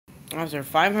After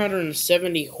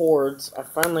 570 hordes, I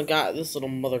finally got this little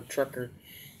mother trucker.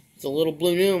 It's a little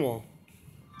blue Numel.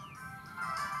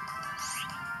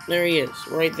 There he is,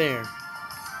 right there.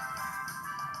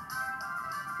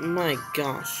 My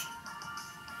gosh.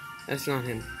 That's not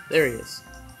him. There he is.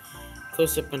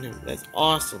 Close up on him. That's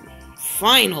awesome.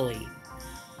 Finally!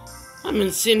 I've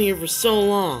been sitting here for so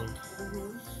long.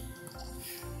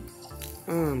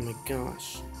 Oh my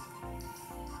gosh.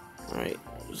 Alright,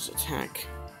 just attack.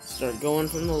 Start going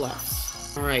from the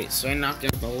left. Alright, so I knocked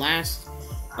out the last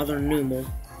other Numel.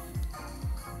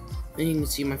 Then you can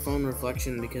see my phone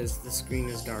reflection because the screen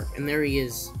is dark. And there he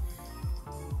is.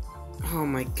 Oh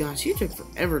my gosh, you took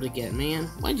forever to get, man.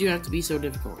 Why'd you have to be so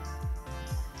difficult?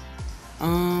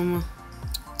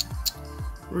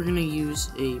 We're gonna use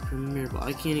a Premier Ball.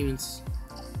 I can't even...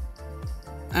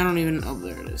 I don't even... Oh,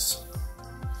 there it is.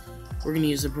 We're gonna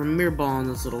use a Premier Ball on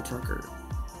this little trucker.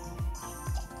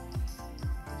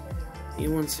 Give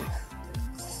me one sec.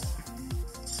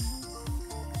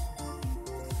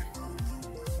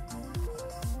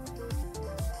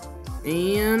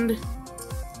 And...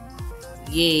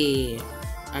 yeah!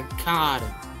 I caught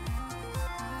him.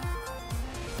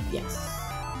 Yes.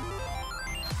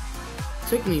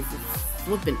 Took me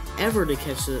flipping ever to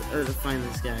catch the, or to find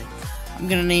this guy. I'm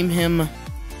gonna name him...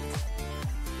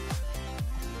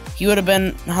 He would have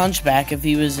been Hunchback if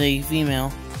he was a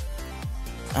female.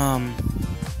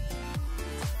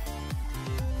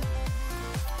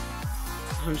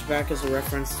 Hunchback is a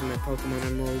reference to my Pokemon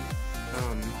Emerald,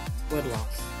 Wedlock.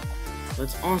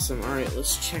 That's awesome. Alright,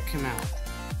 let's check him out.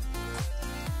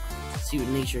 See what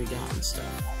nature he got and stuff.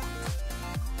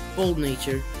 Bold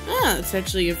nature. Ah, it's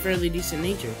actually a fairly decent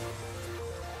nature.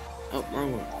 Oh,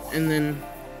 wrong one. And then...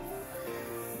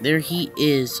 there he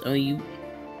is. Oh, you...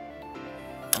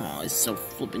 oh, it's so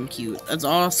flippin' cute. That's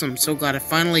awesome. So glad I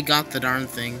finally got the darn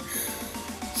thing.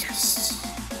 Yes.